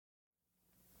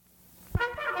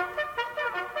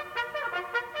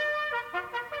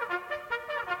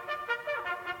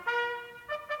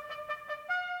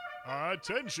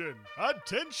Attention!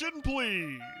 Attention,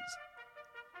 please!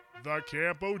 The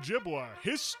Camp Ojibwa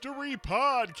History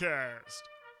Podcast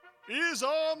is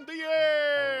on the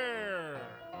air!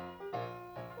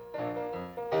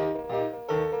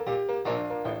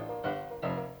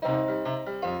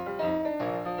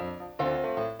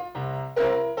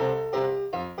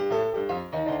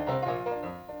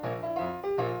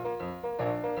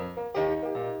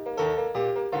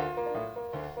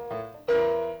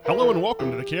 Hello and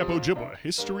welcome to the Camp Ojibwa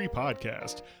History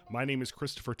Podcast. My name is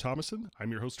Christopher Thomason. I'm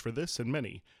your host for this and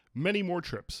many, many more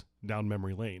trips down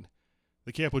memory lane.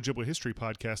 The Camp Ojibwa History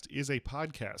Podcast is a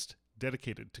podcast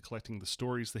dedicated to collecting the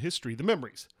stories, the history, the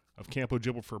memories of Camp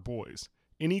Ojibwa for boys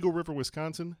in Eagle River,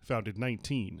 Wisconsin, founded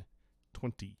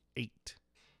 1928.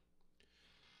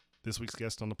 This week's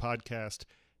guest on the podcast,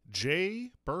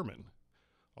 Jay Berman,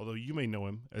 although you may know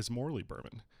him as Morley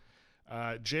Berman.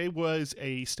 Jay was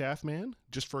a staff man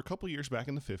just for a couple years back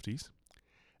in the 50s.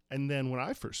 And then when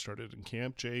I first started in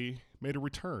camp, Jay made a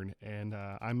return, and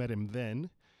I met him then,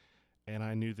 and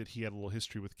I knew that he had a little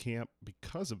history with camp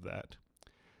because of that.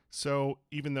 So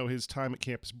even though his time at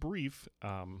camp is brief,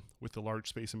 with the large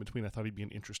space in between, I thought he'd be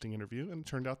an interesting interview, and it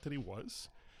turned out that he was.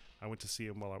 I went to see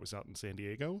him while I was out in San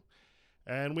Diego,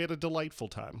 and we had a delightful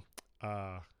time.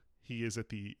 This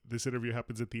interview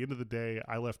happens at the end of the day.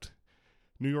 I left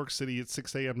New York City at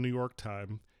 6 a.m. New York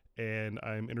time, and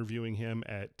I'm interviewing him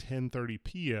at 10:30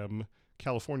 p.m.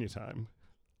 California time.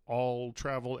 All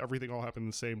travel, everything all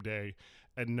happened the same day,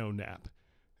 and no nap.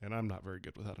 And I'm not very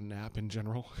good without a nap in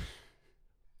general.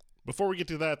 Before we get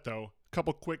to that, though, a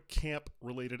couple quick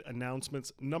camp-related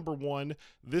announcements. Number one,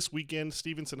 this weekend,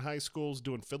 Stevenson High School is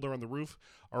doing Fiddler on the Roof.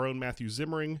 Our own Matthew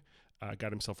Zimmering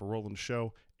got himself a role in the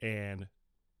show, and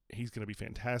he's going to be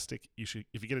fantastic. If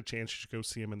you get a chance, you should go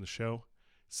see him in the show.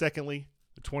 Secondly,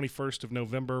 the 21st of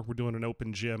November, we're doing an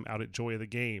open gym out at Joy of the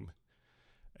Game.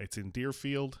 It's in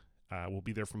Deerfield. We'll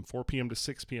be there from 4 p.m. to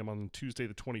 6 p.m. on Tuesday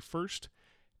the 21st.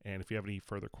 And if you have any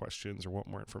further questions or want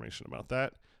more information about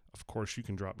that, of course, you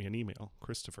can drop me an email,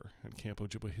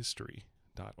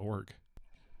 Christopher@campojibwahistory.org.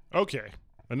 Okay,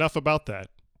 enough about that.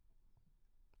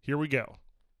 Here we go.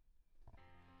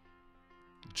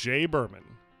 Jay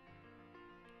Berman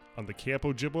on the Camp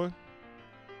Ojibwa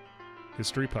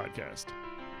History Podcast.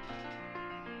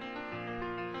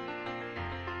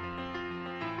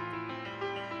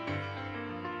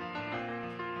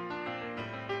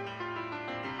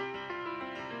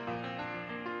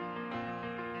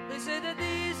 They say that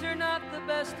these are not the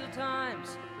best of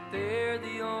times, but they're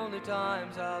the only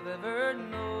times I've ever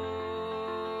known.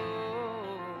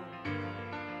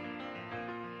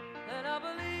 And I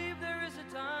believe there is a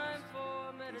time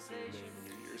for meditation.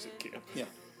 Yeah,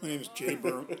 my name is Jay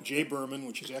Berman,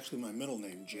 which is actually my middle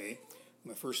name, Jay.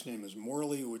 My first name is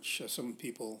Morley, which some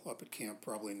people up at camp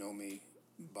probably know me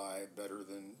by better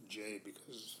than Jay,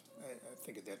 because I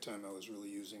think at that time I was really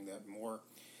using that more.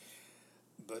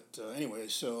 But anyway,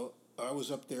 so I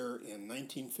was up there in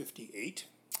 1958,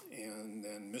 and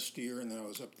then missed a year, and then I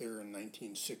was up there in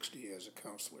 1960 as a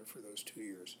counselor for those 2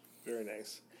 years. Very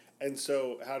nice. And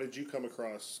so how did you come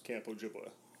across Camp Ojibwa?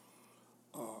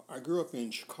 I grew up in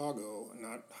Chicago,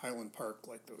 not Highland Park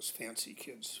like those fancy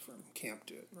kids from camp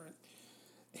did, right?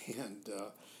 And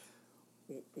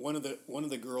one of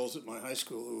the girls at my high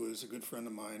school, who was a good friend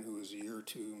of mine, who was a year or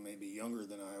two maybe younger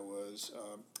than I was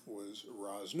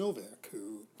Roz Novak,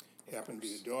 who happened to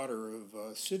be the daughter of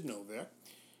Sid Novak,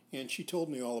 and she told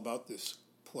me all about this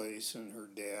place, and her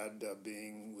dad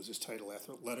was his title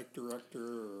athletic director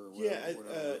or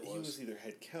whatever it was. He was either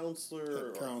head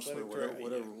counselor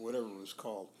whatever it was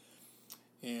called.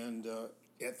 And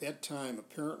at that time,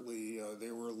 apparently,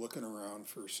 they were looking around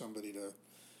for somebody to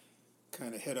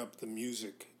kind of head up the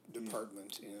music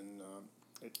department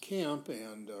at camp,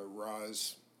 and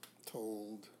Roz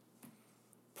told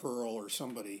Pearl or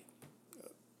somebody,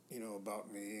 about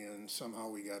me, and somehow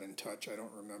we got in touch. I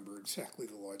don't remember exactly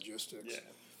the logistics. Yeah.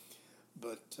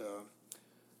 But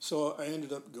so I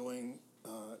ended up going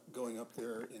up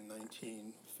there in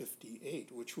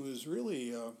 1958, which was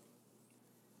really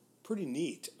pretty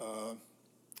neat.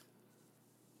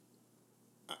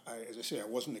 As I say, I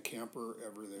wasn't a camper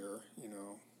ever there.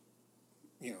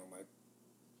 My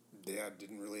dad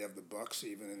didn't really have the bucks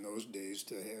even in those days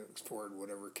to afford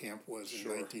whatever camp was in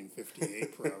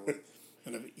 1958, probably.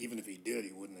 And even if he did,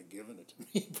 he wouldn't have given it to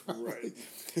me, probably. Right.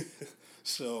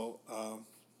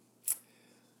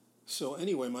 So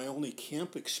anyway, my only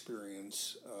camp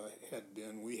experience had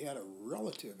been, we had a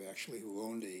relative, actually, who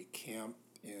owned a camp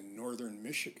in northern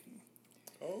Michigan.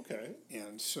 Oh, okay.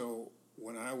 And so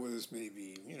when I was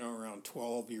maybe, around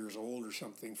 12 years old or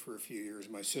something for a few years,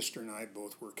 my sister and I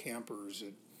both were campers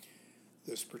at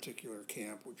this particular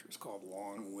camp, which was called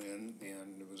Long Win,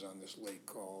 and it was on this lake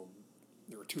called,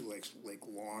 there were two lakes, Lake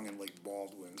Long and Lake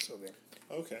Baldwin, so they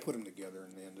put them together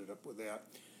and they ended up with that.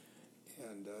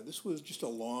 And this was just a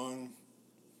long-term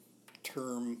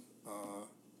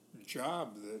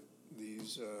job that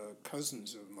these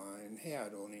cousins of mine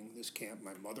had owning this camp.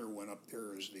 My mother went up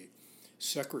there as the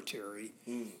secretary,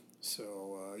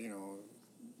 so,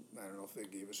 I don't know if they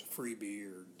gave us a freebie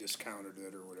or discounted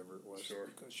it or whatever it was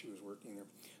because she was working there.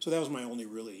 So that was my only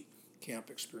really camp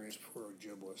experience before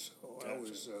Ojibwa. So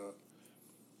gotcha.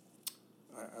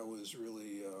 I was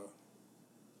really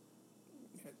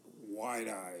had wide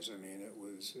eyes. I mean, it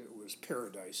was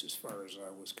paradise as far as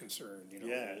I was concerned.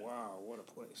 Yeah. Wow, what a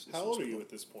place! How old are you at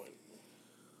this point?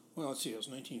 Well, let's see. It was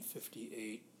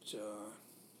 1958.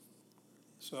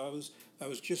 So I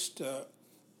was just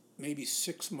maybe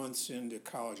 6 months into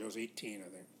college. I was 18, I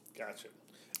think. Gotcha.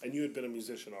 And you had been a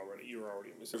musician already. You were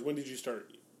already a musician. When did you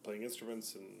start playing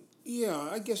instruments? And yeah,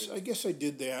 I guess I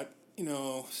did that.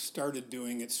 Started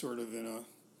doing it sort of in a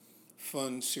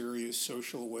fun, serious,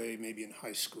 social way. Maybe in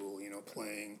high school.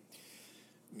 Playing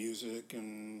music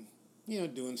and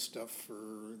doing stuff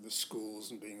for the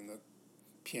schools and being the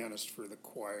pianist for the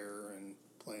choir and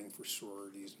playing for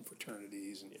sororities and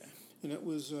fraternities and it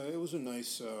was a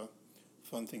nice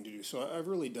fun thing to do. So I've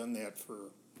really done that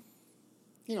for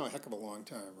a heck of a long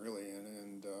time, really,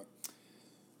 and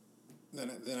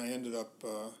then I ended up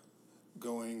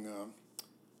going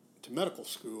to medical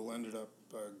school. Ended up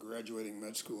graduating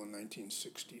med school in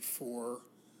 1964,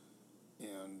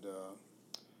 and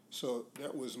so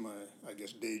that was my, I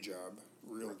guess, day job,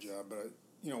 real job. But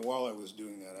while I was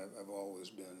doing that, I've always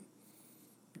been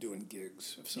doing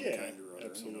gigs of some kind or other.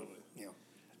 Absolutely.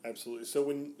 Absolutely. So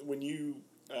when you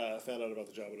found out about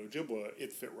the job at Ojibwa,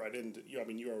 it fit right into you. I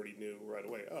mean, you already knew right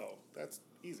away. Oh, that's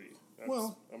easy. I'm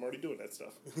already doing that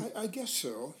stuff. I guess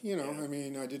so. I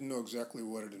mean, I didn't know exactly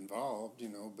what it involved.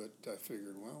 But I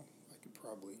figured, well, I could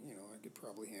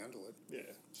probably handle it.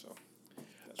 Yeah. So.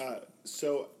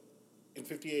 So, in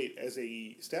 '58, as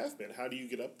a staff band, how do you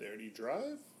get up there? Do you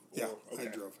drive? Yeah, I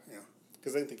drove. Yeah.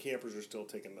 Because I think the campers are still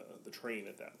taking the train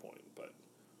at that point, but.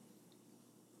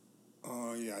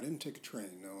 Yeah, I didn't take a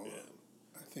train. No. Yeah.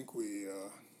 I think we.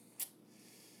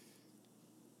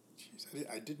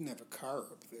 I didn't have a car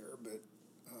up there, but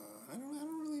I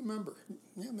don't really remember.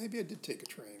 Yeah, maybe I did take a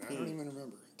train. I don't even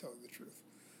remember, to tell you the truth.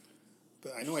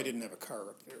 But I know I didn't have a car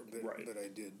up there, but I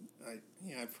did.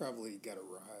 I probably got a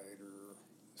ride or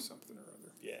something or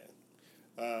other.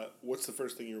 Yeah. What's the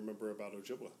first thing you remember about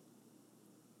Ojibwa?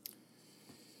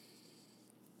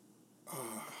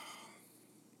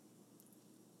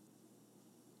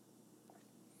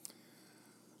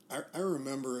 I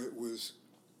remember it was,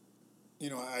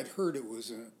 I'd heard it was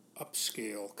an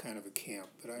upscale kind of a camp,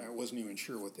 but I wasn't even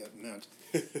sure what that meant.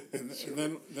 And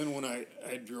then when I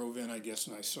drove in, I guess,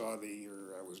 and I saw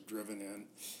I was driven in,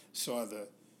 saw the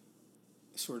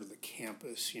sort of the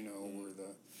campus,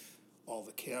 where all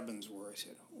the cabins were, I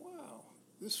said, wow,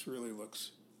 this really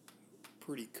looks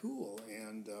pretty cool.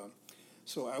 And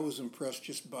so I was impressed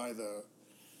just by the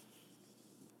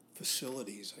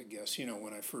facilities, I guess,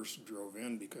 when I first drove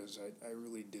in, because I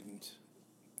really didn't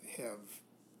have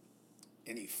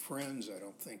any friends, I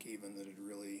don't think, even that had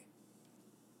really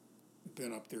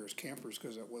been up there as campers,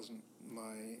 because that wasn't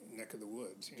my neck of the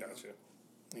woods. Gotcha.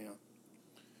 Yeah.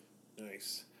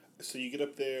 Nice. So you get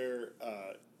up there,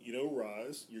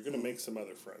 Roz, you're going to make some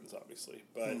other friends, obviously,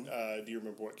 but do you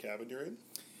remember what cabin you're in?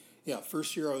 Yeah,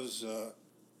 first year I was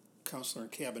counselor in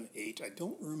cabin 8. I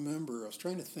don't remember. I was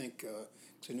trying to think,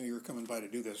 because I knew you were coming by to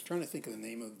do this. I was trying to think of the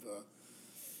name of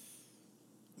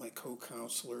my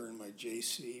co-counselor and my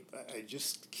JC. I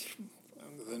just,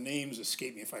 the names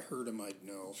escape me. If I heard them, I'd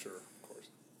know. Sure, of course.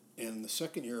 And the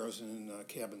second year I was in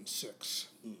cabin 6.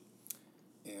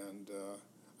 And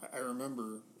I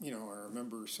remember,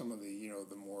 some of the,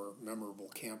 the more memorable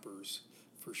campers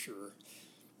for sure.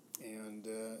 And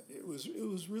it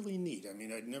was really neat. I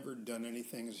mean, I'd never done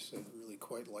anything, as I said, really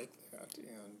quite like that.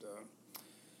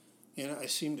 And I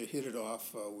seemed to hit it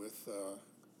off with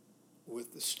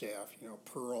the staff.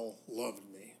 Pearl loved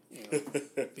me,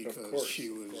 because she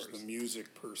was the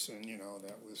music person.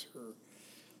 That was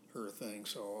her thing.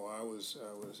 So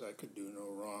I could do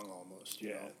no wrong almost. You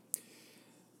know.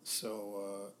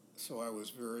 So I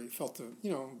was felt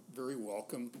very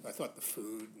welcome. I thought the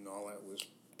food and all that was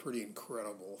pretty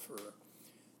incredible for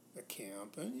a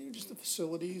camp, and just the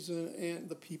facilities and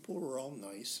the people were all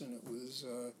nice, and it was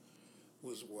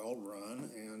well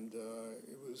run, and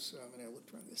it was. I mean, I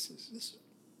looked around. This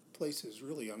place is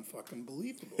really unfucking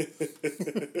believable.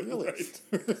 Really,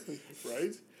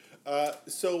 right.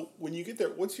 So when you get there,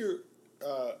 what's your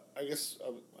I guess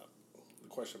the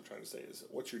question I'm trying to say is,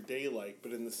 what's your day like?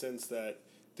 But in the sense that,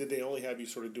 did they only have you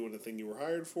sort of doing the thing you were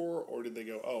hired for, or did they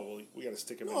go, oh, well, we got to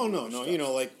stick him in?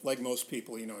 No. Like most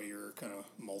people, you're kind of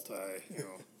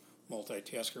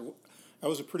multitasker. I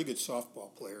was a pretty good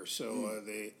softball player, so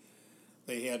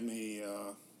they had me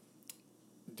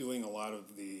doing a lot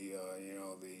of the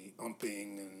the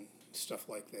umping and stuff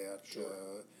like that.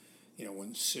 Sure.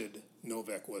 When Sid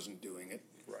Novak wasn't doing it,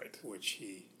 right, which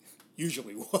he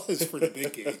usually was for the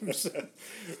big games,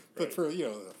 but right. for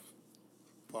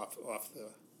off the.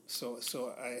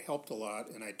 So I helped a lot,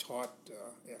 and I taught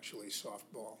actually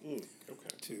softball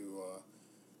to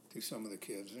some of the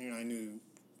kids. I knew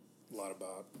a lot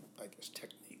about, I guess,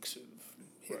 techniques of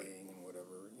hitting and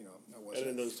whatever. I wasn't.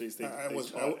 And in those days, they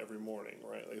taught every morning,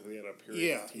 right? Like they had a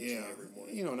period of teaching every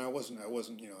morning. And I wasn't.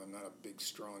 I'm not a big,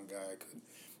 strong guy.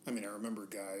 I remember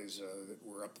guys that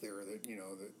were up there that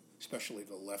that especially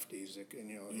the lefties that can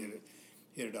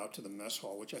hit it out to the mess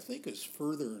hall, which I think is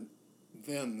further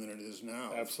then than it is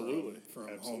now. Absolutely.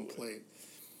 From home plate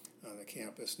on the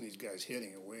campus, and these guys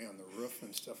hitting away on the roof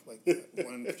and stuff like that.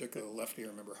 One particular lefty, I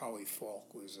remember Howie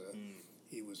Falk was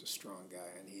he was a strong guy,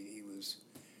 and he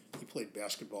played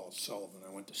basketball at Sullivan.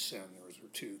 I went to Senn. There were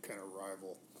two kind of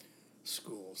rival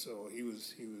schools, so he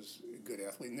was a good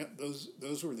athlete. And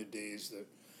those were the days that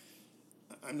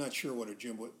I'm not sure what a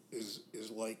gym is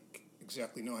like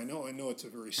exactly. No, I know it's a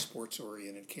very sports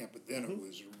oriented camp, but then it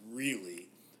was really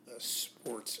a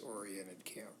sports oriented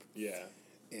camp. Yeah,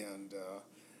 and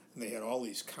they had all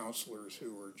these counselors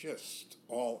who were just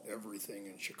all everything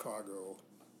in Chicago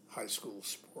high school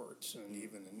sports, and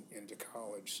even into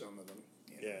college, some of them.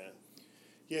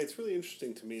 Yeah, it's really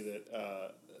interesting to me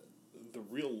that the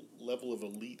real level of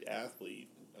elite athlete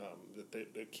that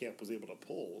the camp was able to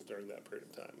pull during that period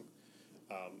of time.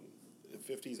 The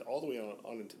 50s all the way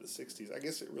on into the 60s. I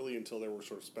guess it really until there were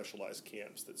sort of specialized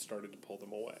camps that started to pull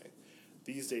them away.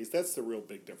 These days, that's the real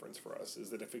big difference for us, is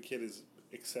that if a kid is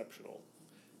exceptional,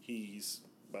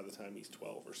 by the time he's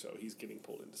 12 or so, he's getting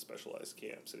pulled into specialized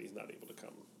camps, and he's not able to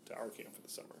come to our camp for the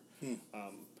summer.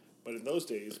 But in those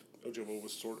days, Ojibwa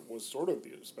was sort of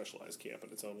the specialized camp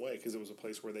in its own way, because it was a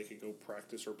place where they could go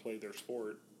practice or play their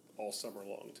sport all summer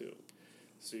long too.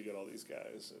 So you got all these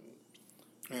guys,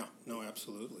 and yeah, no,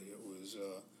 absolutely, it was.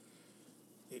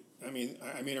 I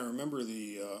remember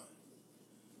the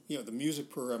the music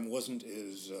program wasn't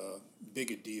as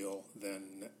big a deal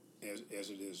then as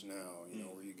it is now.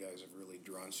 Where you guys have really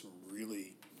drawn some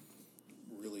really,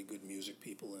 really good music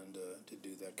people in to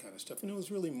do that kind of stuff, and it was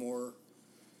really more.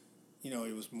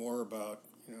 It was more about,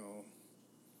 I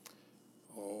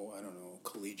don't know,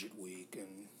 collegiate week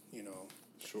and,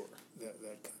 sure, that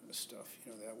kind of stuff.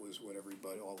 That was what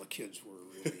all the kids were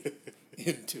really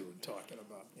into and talking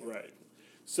about. Right.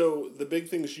 So the big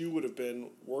things you would have been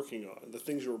working on, the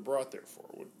things you were brought there for,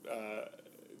 would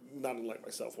not unlike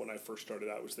myself, when I first started,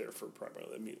 I was there for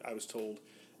primarily, I was told,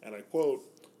 and I quote,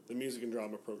 the music and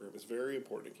drama program is very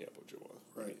important in Camp Ojibwa.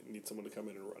 Right. You need someone to come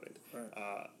in and run it.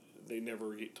 Right. They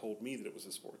never told me that it was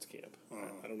a sports camp.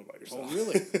 I don't know about yourself. Oh,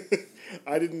 really?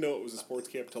 I didn't know it was a sports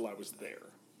camp till I was there.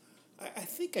 I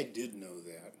think I did know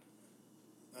that.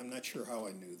 I'm not sure how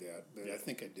I knew that, but I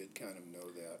think I did kind of know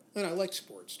that. And I liked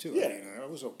sports too. Yeah. I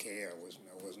was okay. I wasn't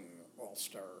an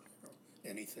all-star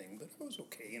anything, but I was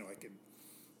okay. I could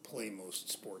play most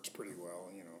sports pretty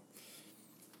well.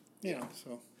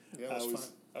 So yeah, it was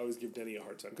fun. I always give Denny a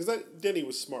hard time because Denny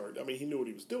was smart. I mean, he knew what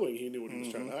he was doing. He knew what he was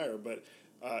trying to hire, but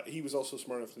he was also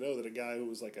smart enough to know that a guy who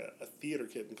was like a theater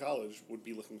kid in college would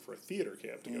be looking for a theater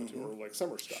camp to go to, or like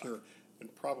summer stock,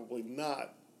 and probably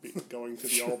not be going to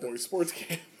the all-boys sports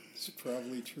camp. It's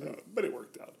probably true. But it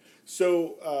worked out.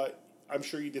 So I'm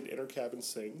sure you did inter-cabin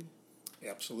sing.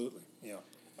 Absolutely, yeah.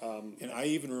 And I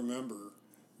even remember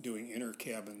doing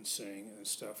inter-cabin sing and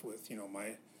stuff with,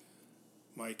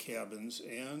 my cabins.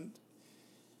 And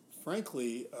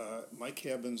frankly, my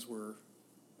cabins were,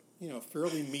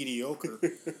 fairly mediocre.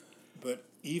 But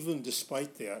even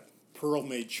despite that, Pearl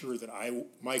made sure that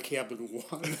my cabin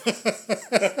won.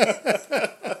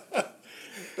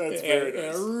 That's very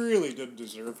nice. I really didn't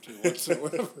deserve to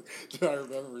whatsoever. So I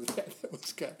remember that. That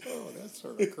was kind of, that's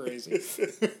sort of crazy.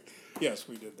 Yes,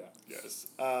 we did that. Yes.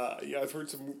 I've heard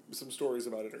some stories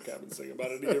about inter-cabin singing,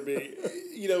 about it either being,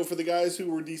 for the guys who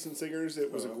were decent singers,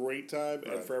 it was a great time,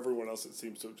 and for everyone else, it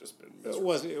seems to have just been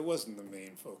miserable. It wasn't the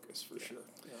main focus, for sure.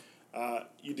 Yeah.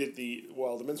 You did the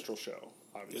minstrel show,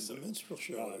 obviously. Did the minstrel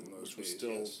show in those which was days,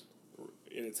 still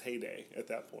in its heyday at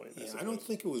that point. Yeah, I don't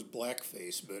think it was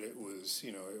blackface, but it was,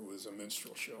 it was a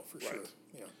minstrel show for sure.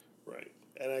 Yeah. Right.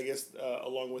 And I guess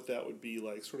along with that would be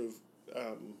like sort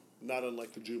of not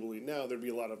unlike the Jubilee now, there'd be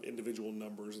a lot of individual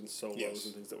numbers and solos Yes.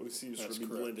 and things that we see sort That's of be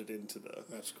correct. blended into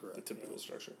That's correct. the typical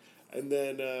structure. And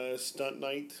then stunt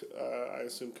night, I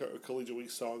assume Collegiate Week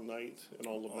song night and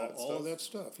all of that stuff. All of that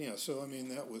stuff, yeah. So, I mean,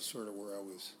 that was sort of where I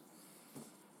was,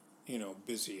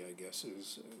 busy, I guess,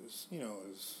 as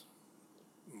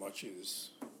much as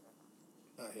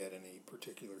I had any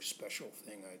particular special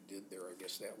thing I did there. I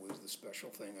guess that was the special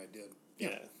thing I did.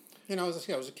 Yeah. I was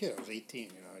a kid. I was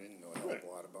 18. I didn't know a hell of a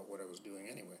lot about what I was doing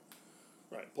anyway.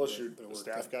 Right. Plus, you're but it a worked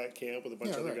staff out. guy at camp with a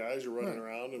bunch of other guys. You're running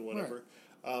around and whatever.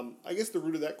 I guess the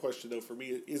root of that question, though, for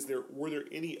me, were there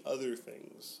any other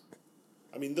things?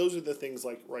 I mean, those are the things,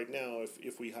 like, right now,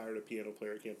 if we hired a piano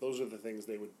player at camp, those are the things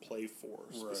they would play for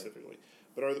specifically.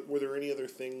 But were there any other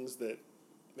things that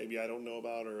maybe I don't know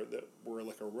about or that were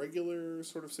like a regular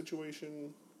sort of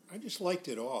situation? I just liked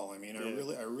it all. I mean,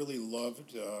 I really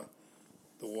loved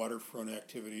the waterfront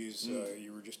activities.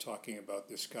 You were just talking about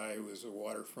this guy who was a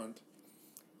waterfront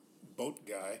boat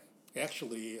guy.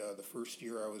 Actually, the first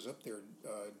year I was up there,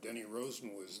 Denny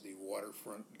Rosen was the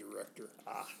waterfront director.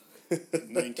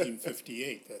 In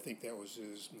 1958. I think that was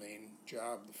his main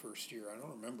job the first year. I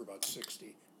don't remember, about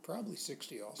 60. Probably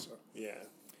 60 also. Yeah.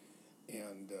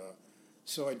 And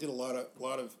so I did a lot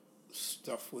of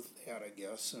stuff with that, I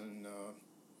guess. And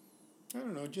I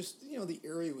don't know, just, the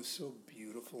area was so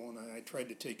beautiful, and I tried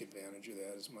to take advantage of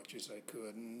that as much as I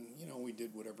could. And, we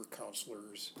did whatever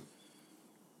counselors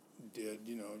did,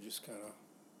 just kind of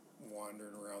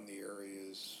wandering around the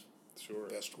areas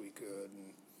best we could.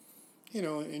 And,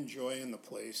 enjoying the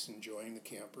place, enjoying the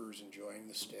campers, enjoying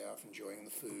the staff, enjoying the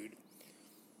food.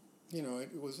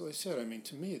 It was, like I said, I mean,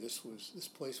 to me, this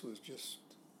place was just,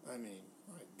 I mean,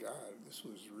 my God, this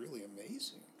was really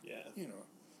amazing. Yeah.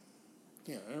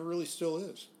 Yeah, and it really still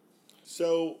is.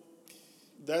 So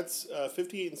that's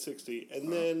 58 and 60,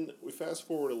 and then we fast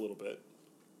forward a little bit,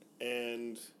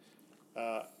 and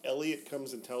Elliot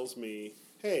comes and tells me,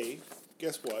 hey,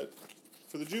 guess what?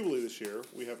 For the Jubilee this year,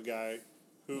 we have a guy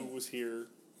who was here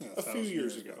a few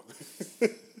years ago.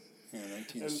 Yeah,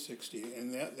 1960.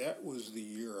 And that was the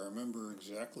year. I remember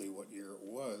exactly what year it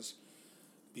was,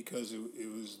 because it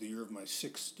was the year of my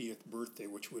 60th birthday,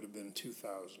 which would have been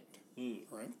 2000,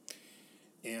 right?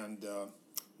 And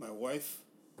my wife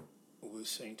was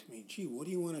saying to me, gee, what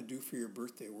do you want to do for your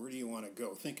birthday? Where do you want to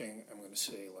go? Thinking I'm going to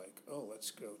say, like, oh,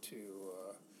 let's go to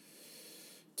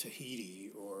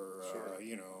Tahiti or,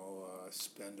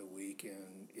 spend a week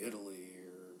in Italy or,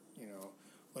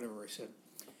 whatever I said.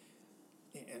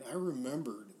 And I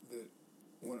remembered that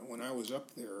when I was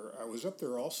up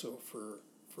there also for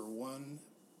one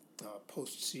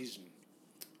postseason.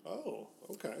 Oh,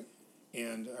 okay.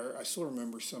 And I still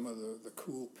remember some of the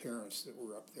cool parents that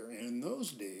were up there. And in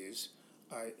those days,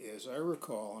 as I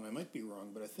recall, and I might be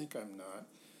wrong, but I think I'm not,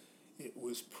 it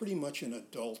was pretty much an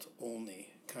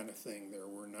adult-only kind of thing. There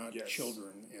were not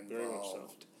children involved. Very much so.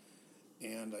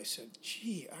 And I said,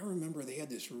 gee, I remember they had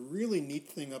this really neat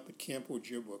thing up at Camp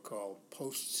Ojibwa called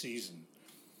postseason.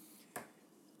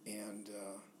 And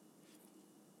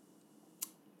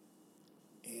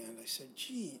I said,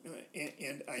 gee,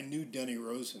 and I knew Denny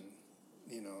Rosen,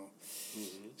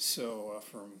 so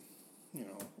from,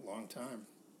 a long time.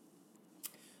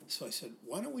 So I said,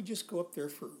 why don't we just go up there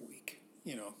for a week,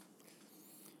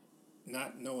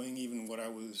 not knowing even what I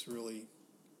was really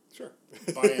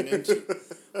buying into.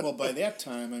 Well, by that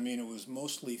time, I mean, it was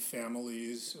mostly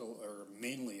families, or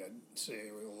mainly, I'd say,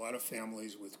 a lot of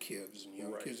families with kids and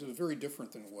young kids. It was very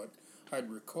different than what I'd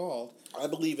recalled. I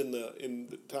believe in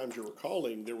the times you're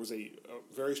recalling, there was a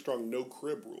very strong no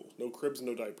crib rule. No cribs,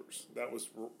 no diapers. That was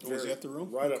was that the rule?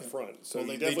 Right up front. So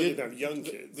they definitely didn't have young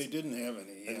kids. They didn't have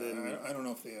any. Yeah. And then, I don't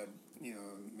know if they had,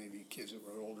 maybe kids that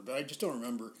were older, but I just don't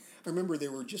remember. I remember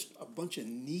there were just a bunch of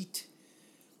neat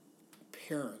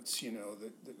parents,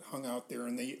 that hung out there,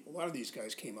 and a lot of these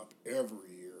guys came up every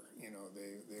year.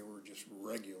 They were just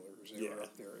regulars. They were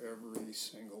up there every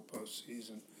single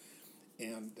postseason.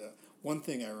 And one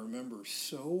thing I remember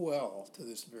so well to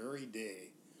this very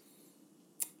day,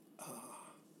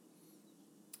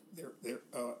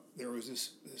 there was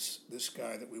this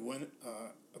guy that we went.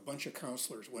 A bunch of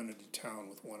counselors went into town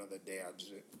with one of the dads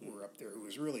that were up there, who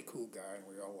was a really cool guy, and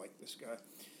we all liked this guy.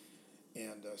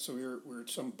 And so we were at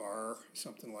some bar,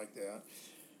 something like that,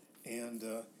 and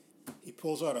he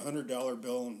pulls out a $100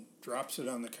 bill and drops it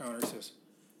on the counter and says,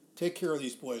 take care of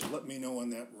these boys, let me know when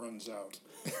that runs out.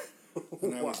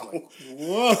 And I was like,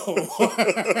 whoa.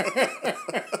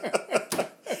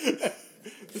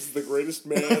 This is the greatest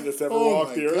man that's ever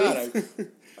walked the earth.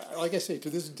 God, like I say, to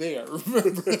this day, I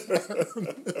remember that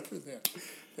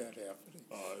happening.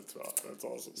 Oh, that's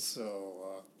awesome.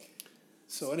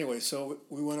 So anyway, so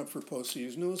we went up for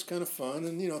postseason. It was kind of fun,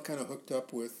 and kind of hooked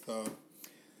up with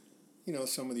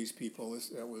some of these people.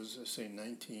 That was say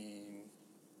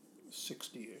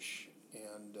 1960-ish,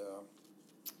 and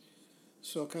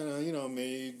so kind of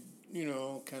made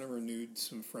kind of renewed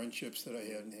some friendships that I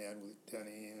hadn't had with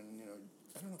Denny, and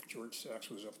I don't know if George Sachs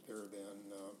was up there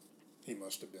then. He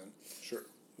must have been. Sure.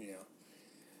 Yeah.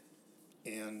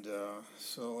 And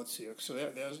so let's see. So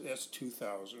that's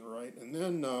 2000, right?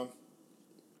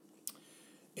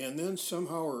 And then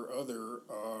somehow or other,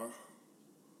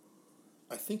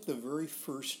 I think the very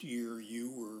first year you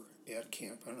were at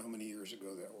camp. I don't know how many years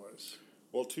ago that was.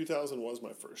 Well, 2000 was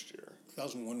my first year.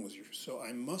 2001 was yours. So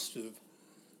I must have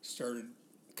started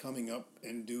coming up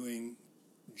and doing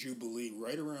Jubilee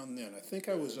right around then. I think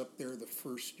I was up there the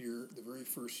very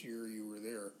first year you were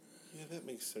there. Yeah, that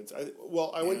makes sense. I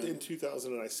went in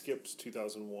 2000 and I skipped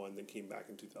 2001, then came back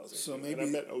in 2002. So maybe, and I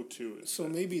met 2002. So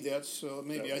maybe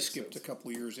maybe I skipped sense. a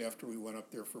couple of years after we went up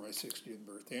there for my 60th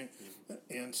birthday,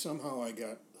 and somehow I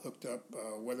got hooked up,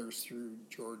 whether it's through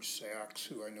George Sachs,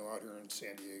 who I know out here in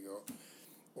San Diego,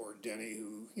 or Denny,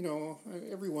 who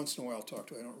every once in a while I'll talk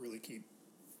to. I don't really keep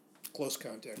close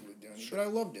contact with Denny, Sure. but I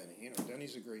love Denny.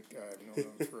 Denny's a great guy. I've known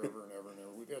him forever and ever and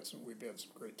ever. We've had some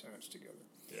great times together.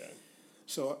 Yeah.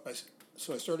 So I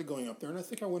started going up there, and I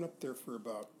think I went up there for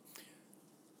about,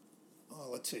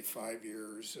 let's say 5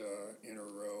 years in a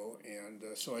row, and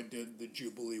so I did the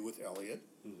Jubilee with Elliot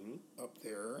up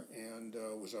there, and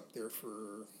was up there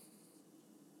for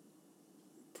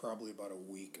probably about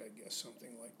a week, I guess,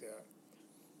 something like that.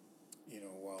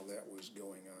 While that was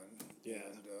going on.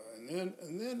 Yeah.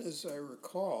 And then as I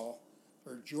recall,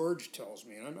 or George tells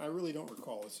me, and I really don't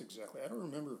recall this exactly. I don't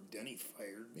remember if Denny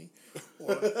fired me,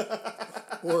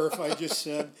 or if I just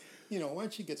said, why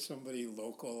don't you get somebody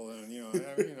local? And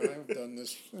I've done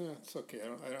this. It's okay.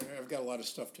 I've got a lot of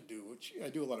stuff to do. Which I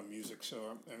do a lot of music,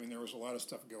 so there was a lot of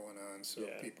stuff going on. So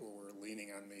people were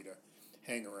leaning on me to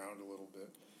hang around a little bit.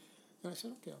 And I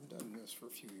said, okay, I'm done this for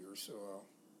a few years,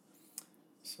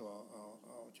 so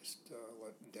I'll just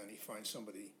let Denny find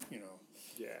somebody,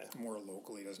 more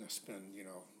local. He doesn't have to spend,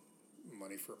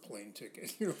 money for a plane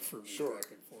ticket, for me back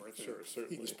and forth. Sure, and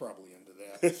certainly. He was probably into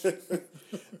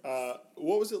that.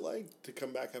 What was it like to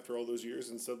come back after all those years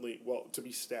and suddenly, to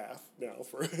be staff now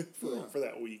for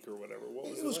that week or whatever? What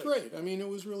was it? It was like? great. It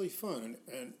was really fun.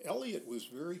 And Elliot was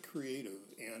very creative.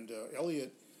 And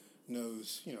Elliot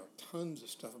knows, tons of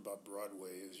stuff about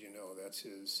Broadway, as you know. That's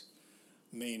his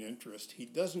main interest. He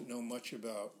doesn't know much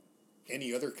about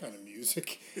any other kind of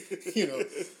music,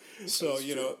 So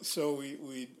so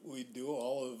we do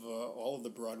all of the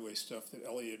Broadway stuff that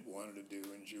Elliot wanted to do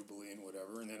in Jubilee and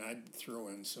whatever, and then I'd throw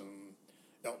in some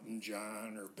Elton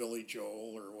John or Billy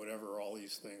Joel or whatever, all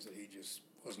these things that he just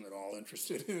wasn't at all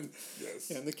interested in. Yes.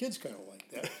 And the kids kind of liked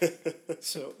that.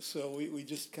 so we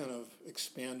just kind of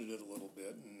expanded it a little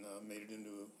bit and made it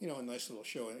into a nice little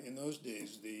show. In those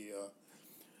days, the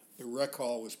rec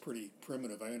hall was pretty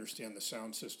primitive. I understand the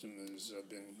sound system has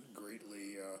been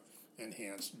greatly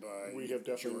enhanced by We have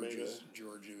definitely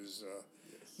George's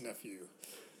nephew.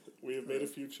 We have made a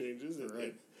few changes.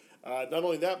 Right. Not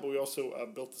only that, but we also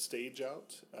built the stage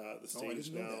out. The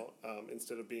stage didn't know now,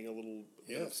 instead of being a little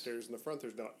stairs in the front,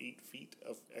 there's now 8 feet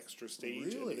of extra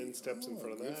stage Really? and then steps in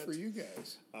front of that. Good for you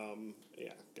guys.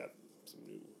 Got some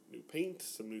new paint,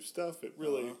 some new stuff. It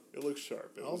really it looks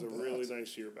sharp. It was a really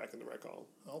nice year back in the rec hall.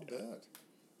 I'll bet.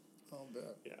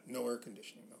 Yeah. No air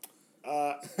conditioning though.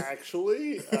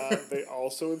 Actually, they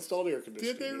also installed air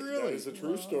conditioning. Did they really? That is a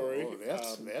true story. Oh,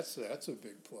 that's a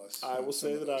big plus. I will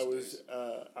say that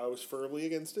I was firmly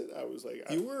against it. I was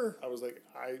like,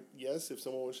 yes, if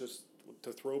someone was just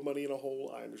to throw money in a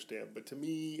hole, I understand. But to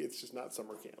me, it's just not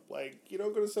summer camp. Like, you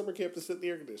don't go to summer camp to sit in the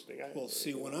air conditioning.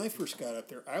 When I first got up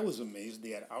there, I was amazed they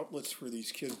had outlets for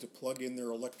these kids to plug in their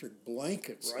electric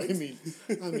blankets. Right?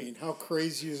 I mean, how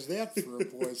crazy is that for a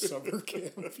boys' summer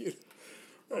camp?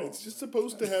 It's just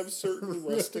supposed to have certain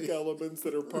rustic elements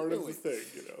that are part of the thing,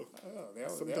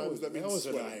 Sometimes that was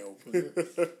an eye opener.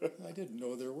 I didn't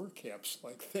know there were camps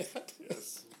like that.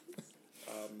 Yes.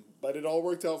 But it all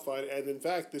worked out fine. And in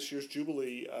fact, this year's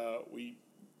Jubilee,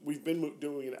 we've been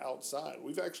doing it outside.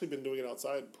 We've actually been doing it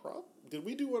outside. Did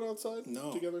we do one outside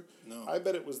together? No. I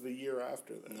bet it was the year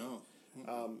after that. No.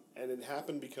 And it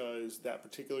happened because that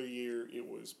particular year it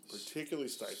was particularly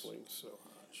stifling. So hot.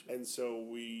 And so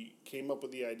we came up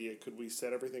with the idea, could we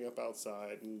set everything up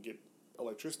outside and get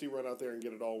electricity run out there and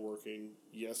get it all working?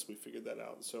 Yes, we figured that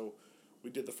out. So we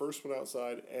did the first one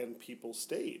outside and people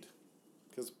stayed.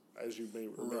 Because as you may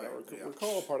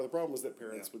recall, part of the problem was that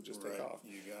parents would just take off.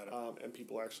 You got it. And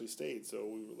people actually stayed. So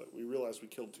we realized we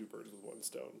killed 2 birds with one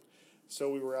stone. So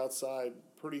we were outside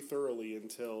pretty thoroughly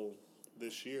until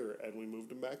this year, and we moved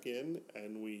them back in,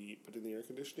 and we put in the air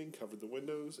conditioning, covered the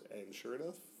windows, and sure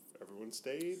enough, everyone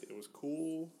stayed. It was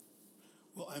cool.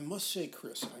 Well, I must say,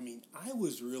 Chris, I mean, I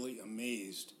was really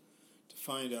amazed to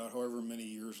find out, however many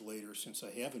years later, since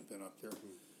I haven't been up there,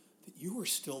 that you were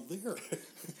still there.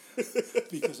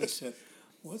 Because I said,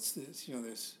 what's this,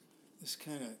 this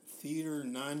kind of theater,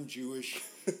 non-Jewish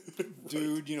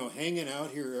dude, hanging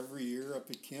out here every year up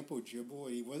at Camp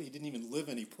Ojibwe. He didn't even live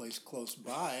any place close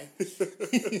by.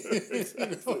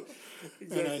 Exactly.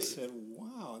 And I said,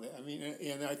 wow.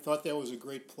 And I thought that was a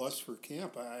great plus for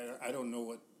camp. I don't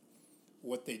know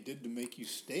what they did to make you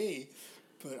stay,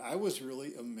 but I was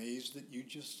really amazed that you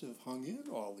just have hung in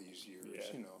all these years,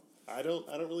 Yeah. I don't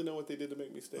really know what they did to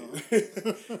make me stay.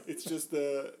 It's just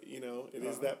it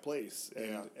is that place,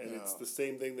 and it's the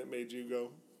same thing that made you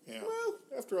go, well,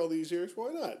 after all these years,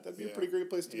 why not? That'd be a pretty great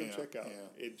place to go check out.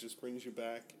 Yeah. It just brings you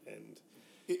back, and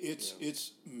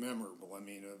it's memorable. I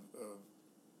mean,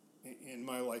 in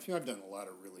my life, I've done a lot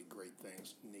of really great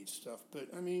things, neat stuff,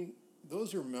 but I mean,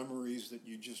 those are memories that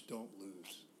you just don't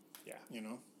lose. Yeah,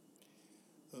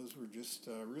 those were just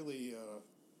really.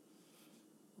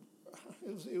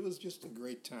 It was just a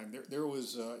great time. There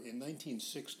was in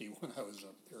 1960 when I was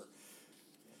up there.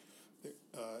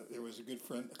 There was a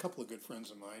couple of good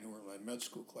friends of mine who were in my med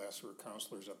school class who were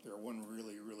counselors up there. One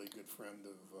really, really good friend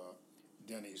of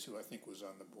Denny's, who I think was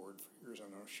on the board for years.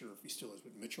 I'm not sure if he still is,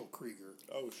 but Mitchell Krieger.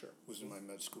 Oh, sure. Was in my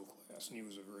med school class, and he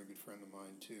was a very good friend of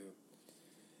mine too.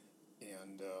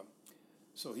 And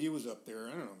so he was up there,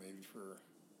 I don't know, maybe for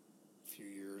few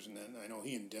years, and then I know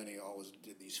he and Denny always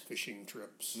did these fishing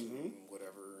trips and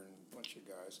whatever, and a bunch of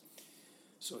guys.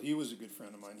 So he was a good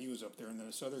friend of mine. He was up there, and then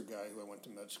this other guy who I went to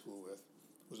med school with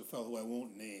was a fellow who I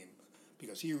won't name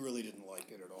because he really didn't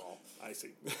like it at all. I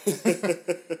see.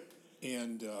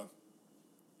 And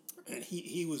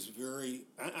he was very.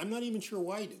 I'm not even sure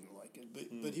why he didn't like it,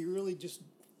 but he really just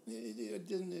it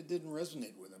didn't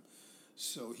resonate with him.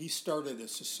 So he started a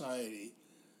society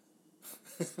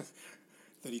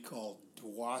that he called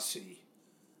DWASE,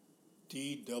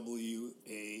 DWASE,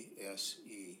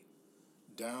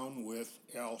 Down with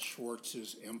Al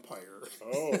Schwartz's Empire.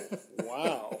 Oh,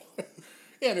 wow.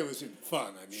 And it was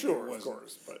fun. I mean, sure, of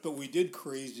course. But we did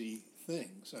crazy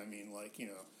things. I mean, like,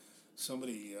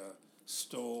 somebody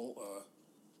stole,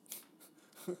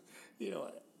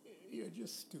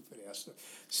 just stupid ass stuff.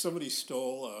 Somebody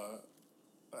stole,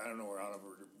 I don't know, out of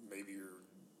her, maybe her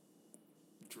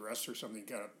dress or something,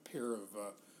 got a pair of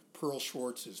Pearl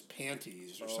Schwartz's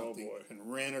panties or something,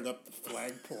 and ran it up the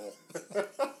flagpole.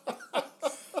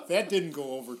 That didn't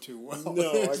go over too well. No,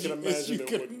 I can imagine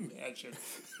it wouldn't. Imagine.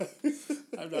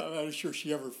 I'm not sure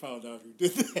she ever found out who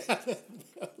did that.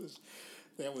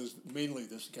 That was mainly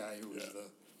this guy who was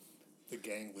the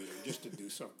gang leader, just to do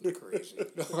something crazy.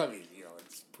 I mean,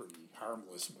 it's pretty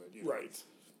harmless, but right.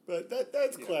 But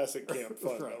that's classic camp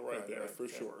fun, right there, for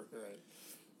sure. Right.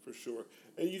 For sure.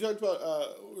 And you talked about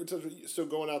so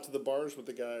going out to the bars with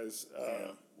the guys,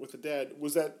 with the dad.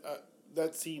 Was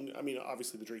that scene? I mean,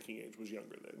 obviously the drinking age was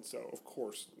younger then, so of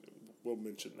course we'll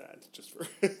mention that just for.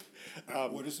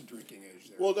 What is the drinking age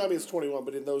there? Well, I mean it's 21,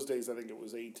 but in those days I think it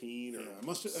was 18 or. Yeah, it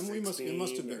must have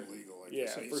been legal.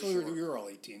 For so sure. You're all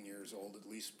 18 years old at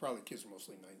least. Probably kids are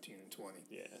mostly 19 and 20.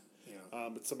 Yeah.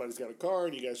 But somebody's got a car,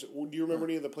 and you guys. Do you remember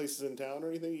any of the places in town or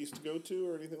anything you used to go to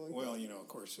or anything like that? Well, of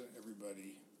course,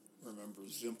 everybody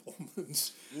remembers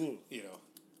Zimpelman's,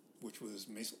 which was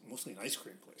mostly an ice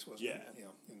cream place, wasn't it?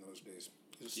 Yeah, in those days.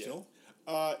 Is it still?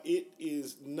 It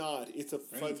is not. It's a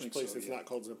fudge place. It's not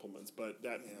called Zimpelman's, but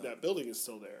that building is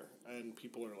still there, and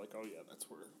people are like, "Oh yeah, that's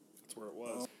where it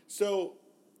was." So,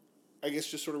 I guess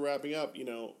just sort of wrapping up,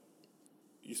 you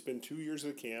spend 2 years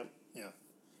at camp. Yeah.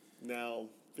 Now,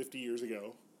 50 years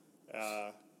ago,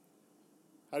 how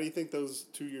do you think those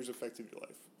 2 years affected your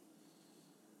life?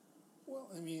 Well,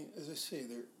 I mean, as I say,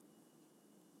 there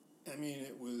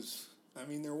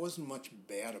wasn't much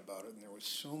bad about it, and there was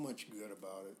so much good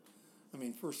about it. I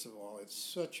mean, first of all, it's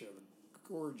such a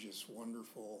gorgeous,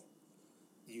 wonderful,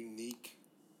 unique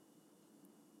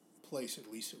place, at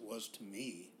least it was to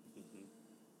me.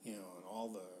 And all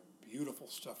the beautiful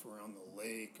stuff around the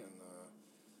lake and the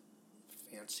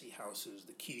fancy houses,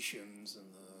 the quiches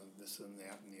and the this and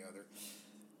that and the other.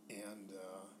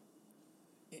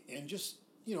 And just,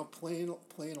 playing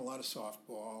a lot of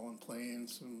softball and playing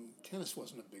some tennis.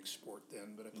 Wasn't a big sport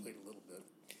then, but I played a little bit.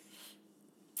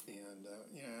 And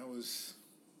I was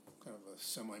kind of a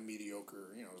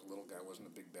semi-mediocre, I was a little guy, wasn't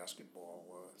a big basketball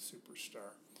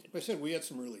superstar. But I said we had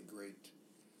some really great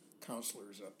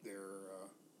counselors up there.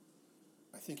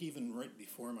 I think even right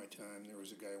before my time, there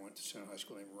was a guy who went to Center High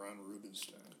School named Ron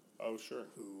Rubenstein. Oh, sure.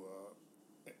 Who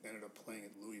ended up playing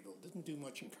at Louisville. Didn't do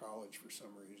much in college for some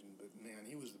reason, but man,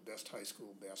 he was the best high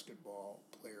school basketball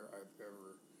player I've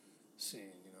ever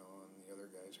seen. You know, and the other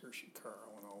guys, Hershey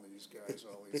Carl and all these guys,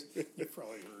 you've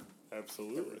probably heard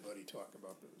everybody talk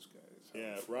about those guys.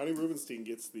 Yeah, Ronnie Rubenstein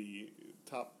gets the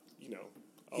top.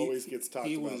 Always gets talked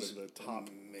about in the top.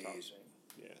 Amazing.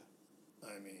 Yeah.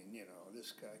 I mean,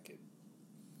 this guy could.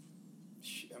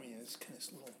 It's kind of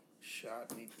this little shot,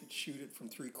 and he could shoot it from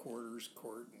 3/4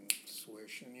 court and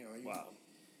swish, and wow.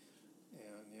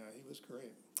 And yeah, he was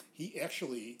great. He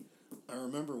actually, I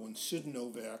remember when Sid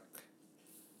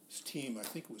Novak's team, I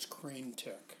think it was Crane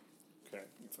Tech. Okay.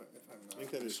 If I'm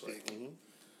not mistaken. Mm-hmm.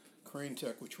 Crane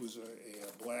Tech, which was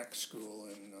a black school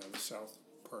in the south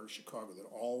part of Chicago that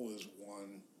always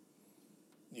won,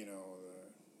 the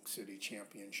city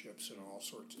championships and all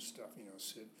sorts of stuff.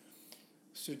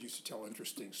 Sid used to tell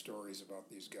interesting stories about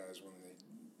these guys when they,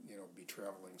 be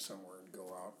traveling somewhere and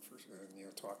go out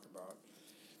and talk about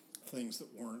things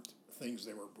that weren't things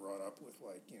they were brought up with.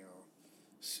 Like,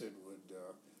 Sid would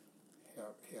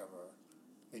have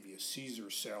maybe a Caesar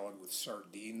salad with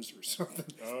sardines or something,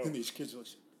 and these kids would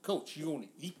say, "Coach, you want to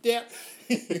eat that?"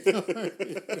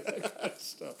 That kind of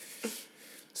stuff.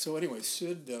 So anyway,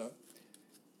 Sid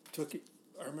took it.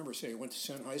 I remember saying he went to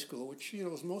Senn High School, which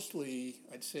was mostly,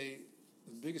 I'd say,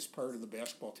 the biggest part of the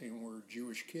basketball team were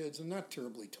Jewish kids, and not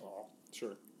terribly tall.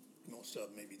 Sure. Most of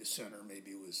them, maybe the center,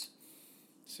 maybe was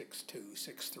 6'2",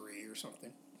 6'3", or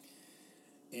something.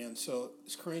 And so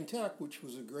it's Crane Tech, which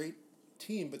was a great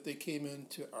team, but they came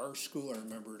into our school, I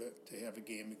remember, to have a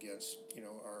game against,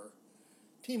 our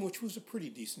team, which was a pretty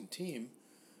decent team,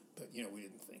 but, we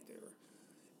didn't think they were.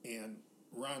 And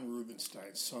Ron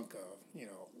Rubenstein sunk a,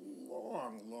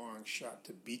 long shot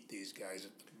to beat these guys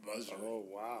at the buzzer. Oh,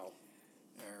 wow.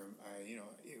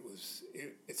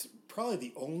 It's probably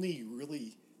the only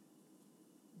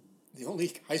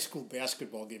high school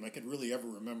basketball game I could really ever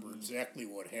remember exactly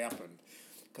what happened,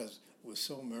 because it was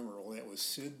so memorable. That was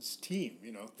Sid's team,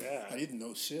 Yeah. I didn't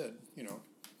know Sid,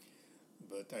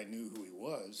 but I knew who he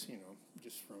was,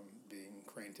 just from being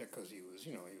Crane Tech, because he was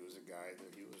a guy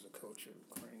that he was a coach of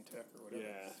Crane Tech or whatever.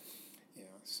 Yeah. Yeah,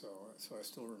 so I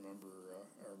still remember.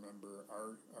 I remember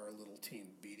our little team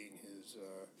beating his,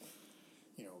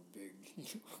 big,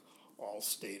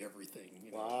 all-state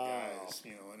everything, wow. guys,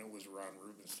 and it was Ron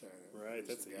Rubenstein. Right,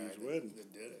 that's a huge win.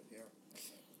 That did it, yeah.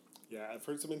 Yeah, I've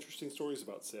heard some interesting stories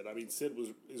about Sid. I mean, Sid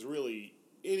is really,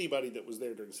 anybody that was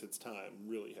there during Sid's time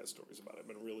really has stories about him,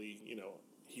 and really,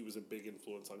 he was a big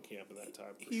influence on camp in that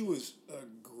time. He was a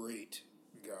great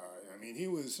guy. I mean, he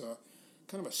was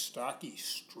kind of a stocky,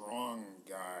 strong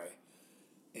guy,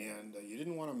 and you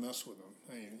didn't want to mess with him.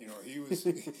 I mean, he was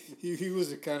he was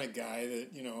the kind of guy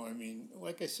that,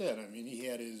 like I said, he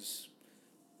had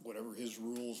whatever his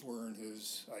rules were and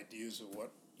his ideas of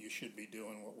what you should be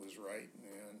doing, what was right,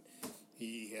 and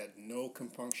he had no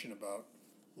compunction about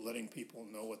letting people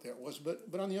know what that was.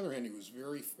 But on the other hand, he was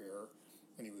very fair,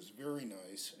 and he was very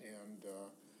nice, and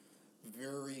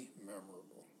very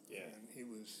memorable. Yeah. And he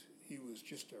was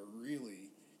just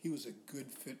he was a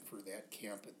good fit for that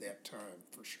camp at that time,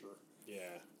 for sure.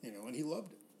 Yeah. And he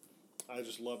loved it. I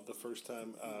just loved the first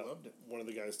time. He loved it. One of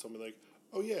the guys told me, like,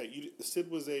 "Oh yeah, Sid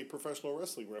was a professional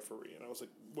wrestling referee," and I was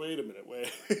like, "Wait a minute,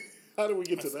 how do we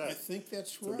get to that?" I think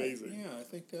that's it's right. Amazing. Yeah, I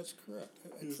think that's correct.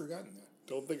 I'd forgotten that.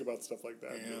 Don't think about stuff like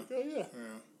that. Yeah. Like, oh yeah.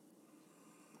 Yeah.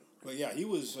 But yeah, he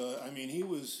was.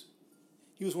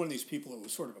 He was one of these people that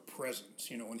was sort of a presence.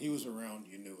 When he was around,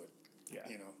 you knew it. Yeah.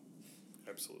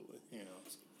 Absolutely.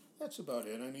 That's about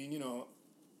it. I mean,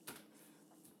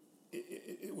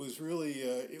 it was really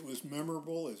it was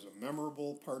memorable. It was a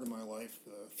memorable part of my life.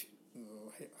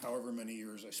 However many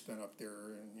years I spent up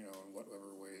there, and in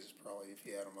whatever ways, probably if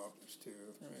you add them up, it's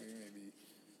maybe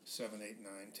 7, 8,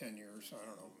 9, 10 years. I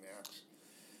don't know, max.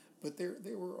 But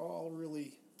they were all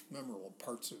really memorable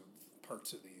parts of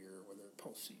the year, whether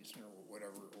postseason or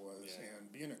whatever it was. Yeah.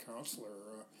 And being a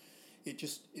counselor, it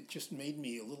just made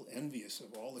me a little envious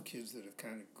of all the kids that have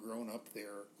kind of grown up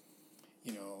there,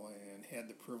 and had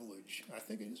the privilege. I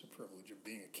think it is a privilege of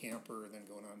being a camper and then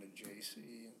going on to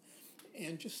JC,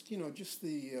 and just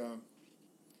the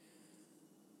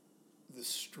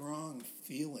strong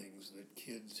feelings that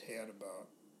kids had about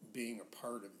being a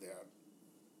part of that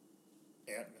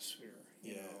atmosphere.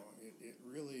 You know, it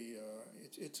really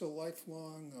it's a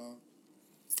lifelong.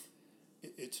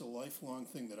 It's a lifelong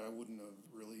thing that I wouldn't have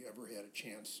really ever had a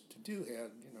chance to do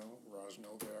had, Roz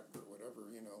Novak or whatever,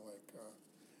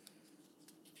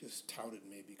 just touted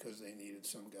me because they needed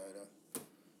some guy to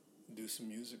do some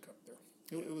music up there.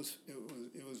 It was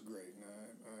great, and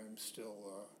I'm still.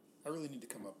 I really need to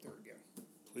come up there again.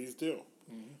 Please do.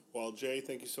 Mm-hmm. Well, Jay,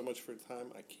 thank you so much for your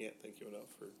time. I can't thank you enough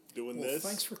for doing this.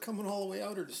 Thanks for coming all the way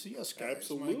out here to see us, guys.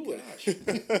 Absolutely. My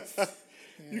gosh.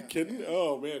 You kidding? Yeah.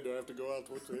 Oh man, do I have to go out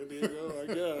to San Diego? I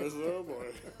guess. Oh boy.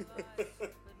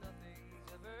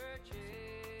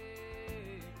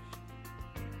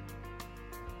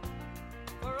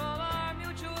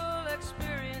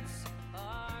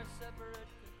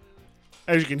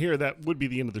 As you can hear, that would be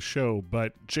the end of the show,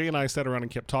 but Jay and I sat around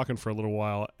and kept talking for a little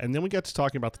while, and then we got to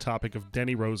talking about the topic of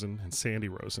Denny Rosen and Sandy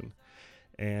Rosen.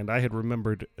 And I had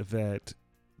remembered that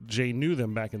Jay knew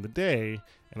them back in the day,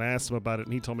 and I asked him about it,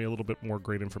 and he told me a little bit more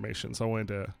great information. So I wanted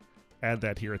to add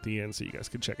that here at the end so you guys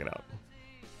could check it out.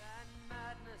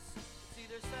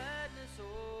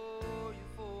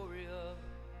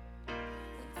 I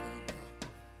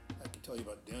can tell you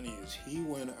about Denny is he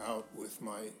went out with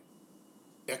my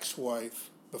ex-wife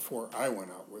before I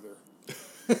went out with her.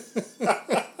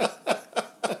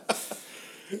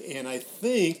 And I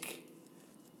think,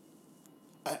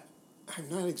 I'm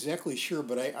not exactly sure,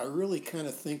 but I really kind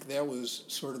of think that was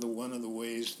sort of one of the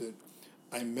ways that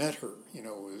I met her,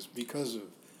 was because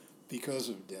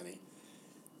of Denny.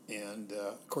 And,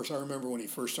 of course, I remember when he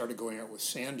first started going out with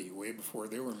Sandy way before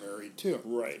they were married, too.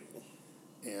 Right.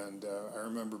 And I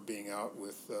remember being out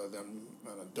with them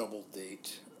on a double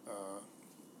date.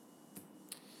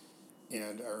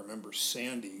 And I remember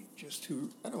Sandy,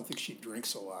 I don't think she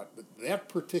drinks a lot, but that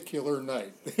particular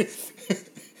night,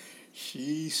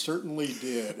 she certainly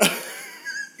did.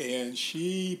 And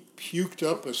she puked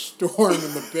up a storm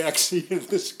in the backseat of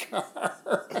this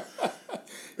car.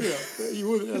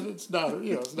 It's not who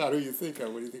you think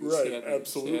of when you think of right, Sandy.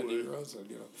 absolutely. Sandy Rosen,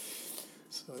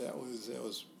 So that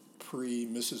was pre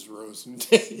Mrs. Rosen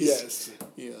days.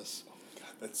 Yes.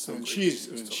 That's so and great. she's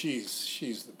the best.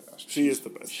 She is the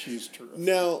best. She's terrific.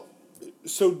 Now,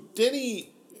 so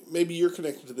Denny, maybe you're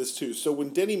connected to this too. So when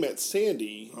Denny met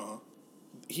Sandy,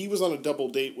 he was on a double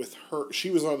date with her.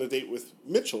 She was on a date with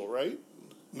Mitchell, right?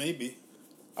 Maybe.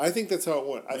 I think that's how it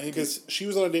went. Because she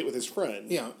was on a date with his friend.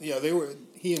 Yeah. They were.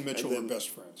 He and Mitchell were best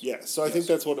friends. Yeah, so I think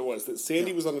that's what it was. That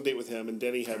Sandy was on a date with him, and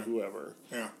Denny had whoever.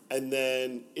 Yeah. And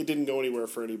then it didn't go anywhere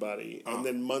for anybody. And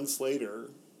then months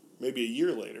later, maybe a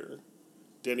year later,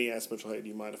 Denny asked Mitchell, "Hey, do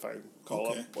you mind if I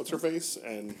call up What's-Her-Face?"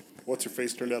 And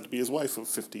What's-Her-Face turned out to be his wife of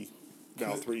 3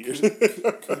 years.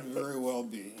 Could very well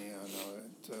be. Yeah,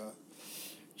 no,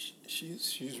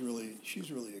 she's really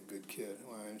a good kid,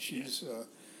 and she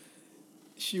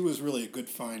was really a good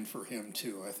find for him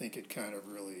too. I think it kind of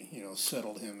really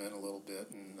settled him in a little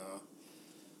bit, and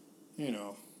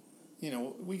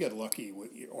we got lucky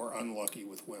or unlucky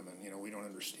with women. We don't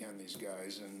understand these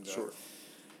guys, and sure.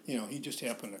 He just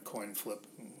happened to coin flip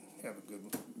and have a good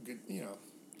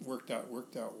worked out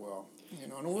well.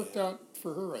 And it worked out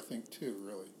for her, I think, too,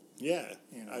 really. Yeah.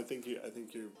 I think you hit the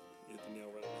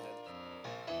nail right on the head.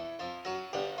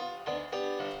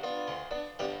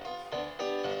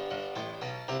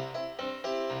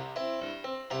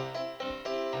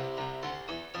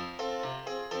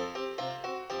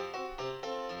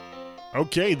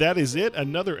 Okay, that is it.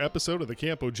 Another episode of the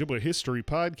Camp Ojibwa History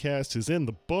Podcast is in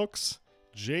the books.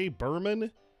 Jay Berman,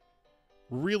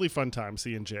 really fun time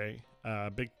seeing Jay.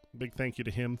 Big thank you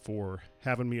to him for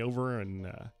having me over and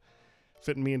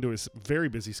fitting me into his very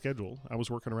busy schedule. I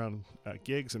was working around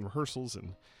gigs and rehearsals,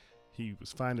 and he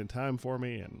was finding time for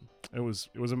me, and it was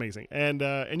amazing. And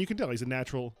you can tell he's a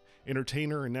natural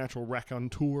entertainer and natural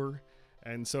raconteur,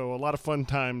 and so a lot of fun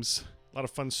times, a lot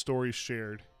of fun stories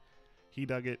shared. He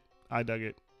dug it. I dug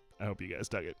it. I hope you guys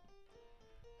dug it.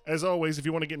 As always, if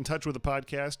you want to get in touch with the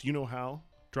podcast, you know how.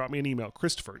 Drop me an email,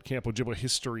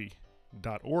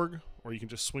 Christopher@campojibwahistory.org, or you can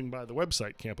just swing by the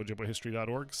website,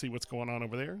 campojibwahistory.org, see what's going on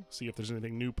over there, see if there's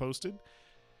anything new posted,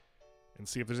 and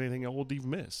see if there's anything old you've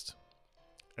missed.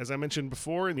 As I mentioned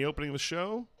before in the opening of the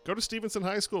show, go to Stevenson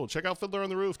High School. Check out Fiddler on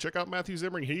the Roof. Check out Matthew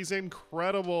Zimmering. He's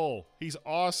incredible. He's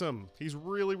awesome. He's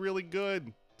really, really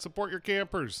good. Support your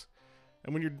campers.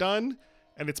 And when you're done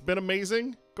and it's been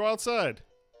amazing, go outside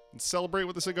and celebrate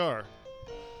with a cigar.